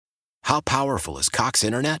How powerful is Cox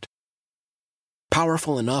Internet?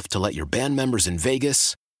 Powerful enough to let your band members in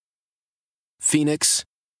Vegas, Phoenix,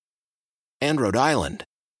 and Rhode Island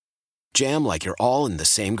jam like you're all in the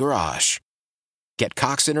same garage. Get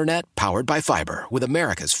Cox Internet powered by fiber with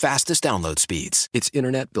America's fastest download speeds. It's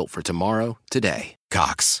internet built for tomorrow, today.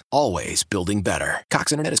 Cox, always building better.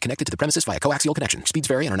 Cox Internet is connected to the premises via coaxial connection. Speeds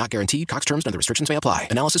vary and are not guaranteed. Cox terms and other restrictions may apply.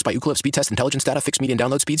 Analysis by Ookla Speed Test Intelligence Data. Fixed median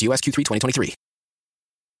download speeds. US Q3 2023.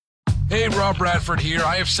 Hey, Rob Bradford here.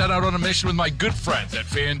 I have set out on a mission with my good friends at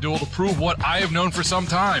FanDuel to prove what I have known for some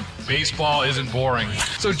time. Baseball isn't boring.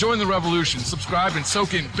 So join the revolution. Subscribe and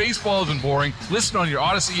soak in Baseball Isn't Boring. Listen on your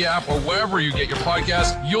Odyssey app or wherever you get your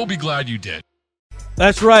podcast. You'll be glad you did.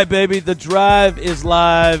 That's right, baby. The Drive is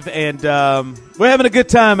live, and we're having a good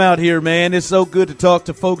time out here, man. It's so good to talk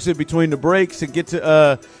to folks in between the breaks and get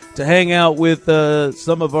to hang out with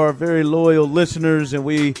some of our very loyal listeners, and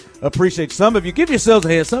we appreciate some of you. Give yourselves a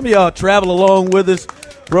hand. Some of y'all travel along with us,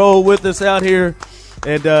 roll with us out here,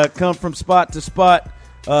 and come from spot to spot,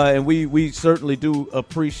 and we certainly do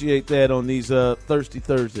appreciate that on these Thirsty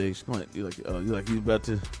Thursdays. Go ahead. You like he's about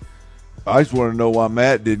to. I just want to know why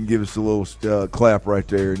Matt didn't give us a little clap right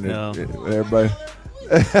there. And no. Everybody.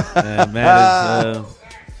 Matt is,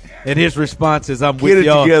 and his response is, "I'm with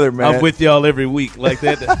y'all. Together, Matt. I'm with y'all every week." Like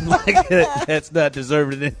that. That's not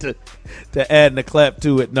deserving to add a clap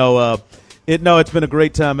to it. No, it's been a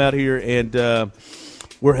great time out here, and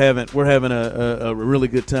we're having a really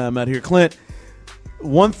good time out here. Clint,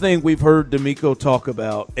 one thing we've heard D'Amico talk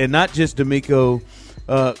about, and not just D'Amico,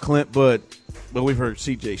 Clint, but we've heard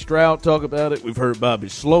C.J. Stroud talk about it. We've heard Bobby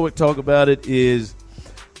Slowick talk about it, is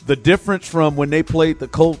the difference from when they played the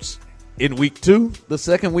Colts in week 2, the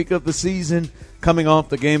second week of the season, coming off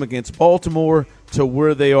the game against Baltimore, to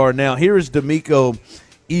where they are now. Here is D'Amico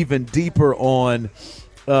even deeper on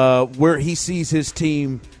where he sees his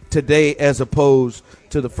team today as opposed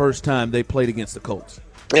to the first time they played against the Colts.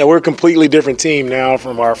 Yeah, we're a completely different team now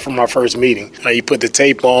from our first meeting. You put the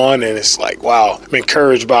tape on, and it's like, wow, I'm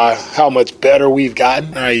encouraged by how much better we've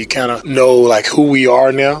gotten. You kind of know like who we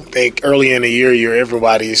are now. I think early in the year,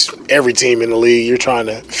 every team in the league. You're trying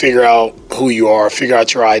to figure out who you are, figure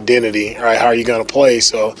out your identity, right? How are you going to play?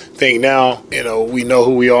 So I think now, we know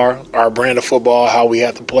who we are, our brand of football, how we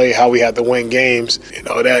have to play, how we have to win games.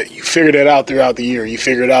 That you figured it out throughout the year. You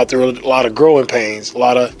figured it out through a lot of growing pains, a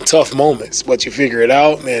lot of tough moments, but you figure it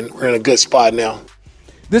out. And we're in a good spot now.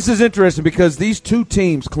 This is interesting because these two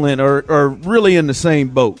teams, Clint, are really in the same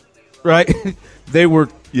boat, right? They were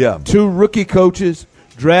two rookie coaches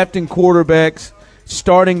drafting quarterbacks,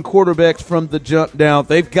 starting quarterbacks from the jump down.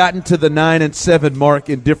 They've gotten to the 9-7 mark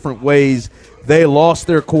in different ways. They lost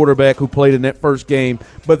their quarterback who played in that first game,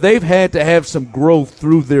 but they've had to have some growth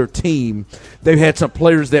through their team. They've had some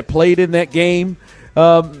players that played in that game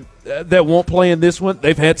that won't play in this one.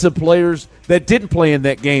 They've had some players that didn't play in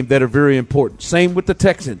that game that are very important. Same with the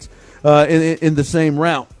Texans in the same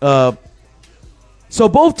route. So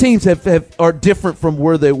both teams are different from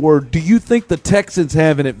where they were. Do you think the Texans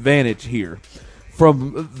have an advantage here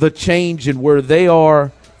from the change in where they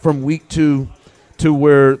are from week 2 to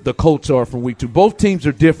where the Colts are from week 2? Both teams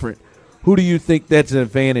are different. Who do you think that's an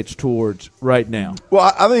advantage towards right now?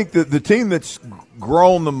 Well, I think that the team that's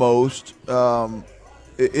grown the most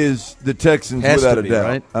is the Texans, without a doubt.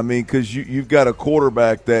 Right? I mean, because you've got a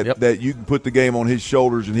quarterback that you can put the game on his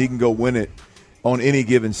shoulders and he can go win it on any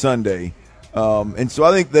given Sunday. And so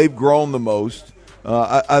I think they've grown the most.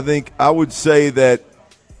 I think I would say that,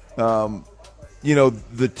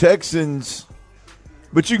 the Texans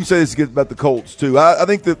 – but you can say this about the Colts too. I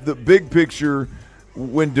think that the big picture,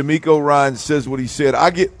 when D'Amico Ryans says what he said,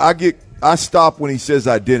 I stop when he says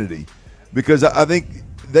identity, because I think –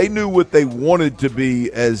 they knew what they wanted to be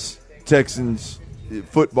as Texans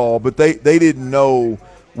football, but they didn't know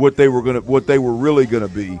what they were really gonna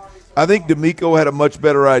be. I think D'Amico had a much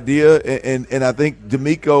better idea, and I think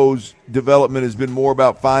D'Amico's development has been more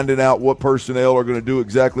about finding out what personnel are going to do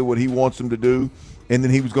exactly what he wants them to do, and then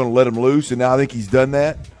he was going to let them loose, and now I think he's done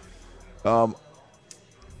that.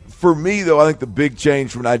 For me, though, I think the big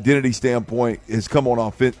change from an identity standpoint has come on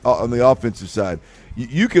the offensive side.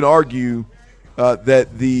 You can argue that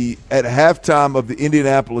at halftime of the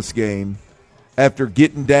Indianapolis game, after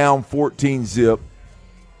getting down 14-0,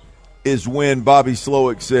 is when Bobby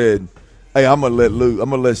Slowick said, "Hey, I'm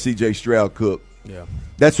gonna let C.J. Stroud cook." Yeah,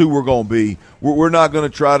 that's who we're gonna be. We're not gonna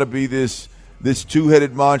try to be this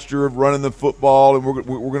two-headed monster of running the football, and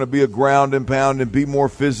we're gonna be a ground and pound and be more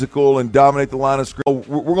physical and dominate the line of scrimmage.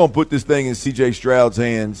 We're gonna put this thing in C.J. Stroud's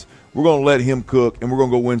hands. We're gonna let him cook, and we're gonna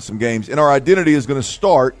go win some games. And our identity is gonna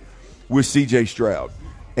start with C.J. Stroud.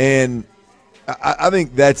 And I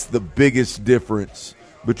think that's the biggest difference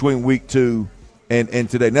between week 2 and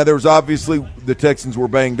today. Now, there was obviously the Texans were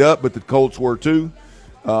banged up, but the Colts were too.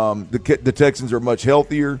 The Texans are much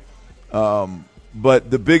healthier.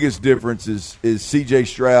 But the biggest difference is C.J.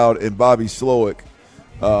 Stroud and Bobby Slowick.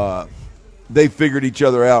 They figured each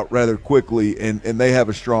other out rather quickly, and they have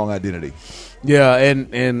a strong identity. Yeah,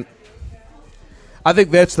 and I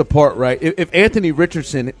think that's the part, right? If Anthony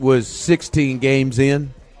Richardson was 16 games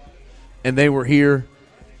in and they were here,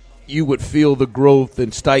 you would feel the growth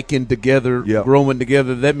and Steichen together, growing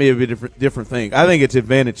together. That may be a different thing. I think it's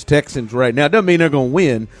advantage Texans right now. It doesn't mean they're going to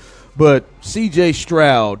win, but C.J.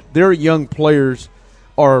 Stroud, their young players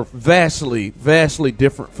are vastly, vastly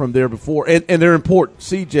different from there before, and they're important.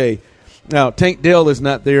 C.J. Now, Tank Dell is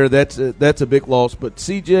not there. That's a big loss. But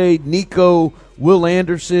C.J., Nico, Will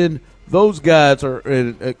Anderson, those guys are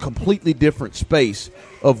in a completely different space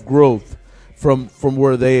of growth from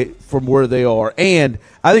where they are. And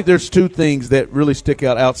I think there's two things that really stick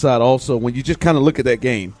out outside also. When you just kind of look at that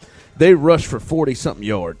game, they rushed for 40-something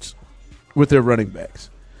yards with their running backs.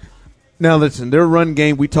 Now, listen, their run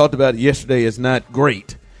game, we talked about it yesterday, is not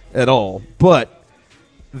great at all. But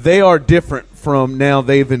they are different from now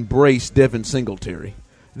they've embraced Devin Singletary.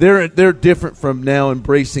 They're different from now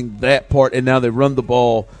embracing that part, and now they run the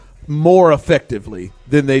ball more effectively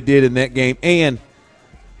than they did in that game. And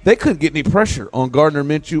they couldn't get any pressure on Gardner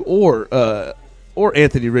Minshew or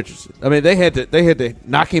Anthony Richardson. I mean, they had to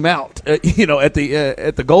knock him out, at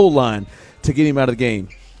the goal line to get him out of the game.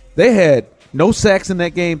 They had no sacks in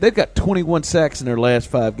that game. They've got 21 sacks in their last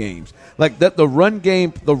 5 games. Like that, the run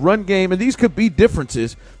game, and these could be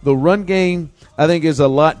differences. The run game, I think, is a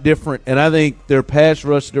lot different, and I think their pass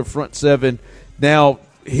rush, their front seven, now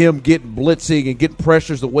him getting blitzing and getting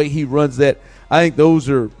pressures, the way he runs that, I think those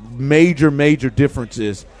are major, major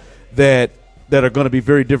differences that are going to be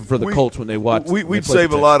very different for the Colts when they watch. We'd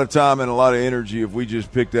save a lot of time and a lot of energy if we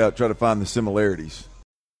just try to find the similarities.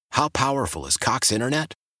 How powerful is Cox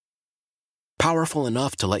Internet? Powerful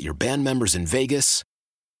enough to let your band members in Vegas,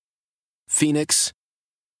 Phoenix,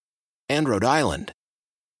 and Rhode Island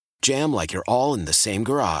jam like you're all in the same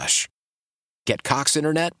garage. Get Cox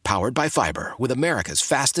Internet powered by fiber with America's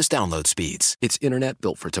fastest download speeds. It's internet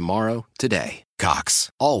built for tomorrow, today.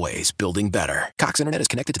 Cox, always building better. Cox Internet is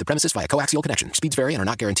connected to the premises via coaxial connection. Speeds vary and are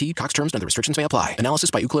not guaranteed. Cox terms and other restrictions may apply.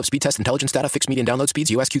 Analysis by Ookla Speed Test Intelligence Data. Fixed median download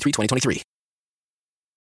speeds. US Q3 2023.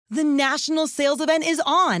 The national sales event is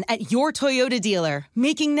on at your Toyota dealer,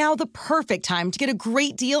 making now the perfect time to get a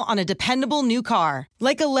great deal on a dependable new car.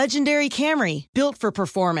 Like a legendary Camry, built for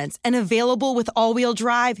performance and available with all-wheel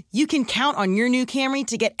drive, you can count on your new Camry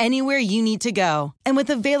to get anywhere you need to go. And with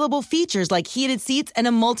available features like heated seats and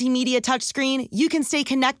a multimedia touchscreen, you can stay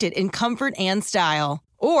connected in comfort and style.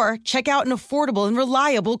 Or check out an affordable and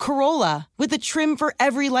reliable Corolla with a trim for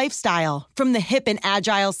every lifestyle, from the hip and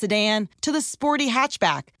agile sedan to the sporty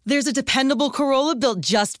hatchback. There's a dependable Corolla built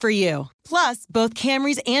just for you. Plus, both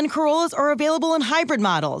Camrys and Corollas are available in hybrid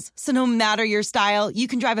models, so no matter your style, you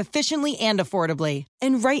can drive efficiently and affordably.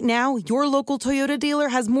 And right now, your local Toyota dealer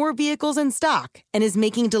has more vehicles in stock and is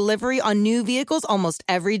making delivery on new vehicles almost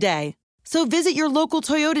every day. So visit your local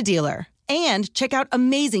Toyota dealer. And check out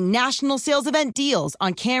amazing national sales event deals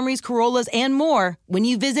on Camrys, Corollas, and more when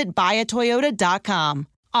you visit buyatoyota.com.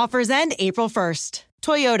 Offers end April 1st.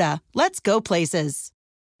 Toyota, let's go places.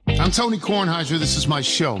 I'm Tony Kornheiser. This is my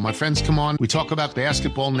show. My friends come on. We talk about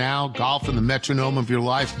basketball now, golf, and the metronome of your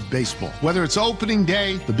life, baseball. Whether it's opening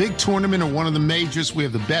day, the big tournament, or one of the majors, we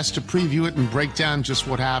have the best to preview it and break down just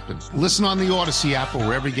what happened. Listen on the Odyssey app or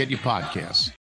wherever you get your podcasts.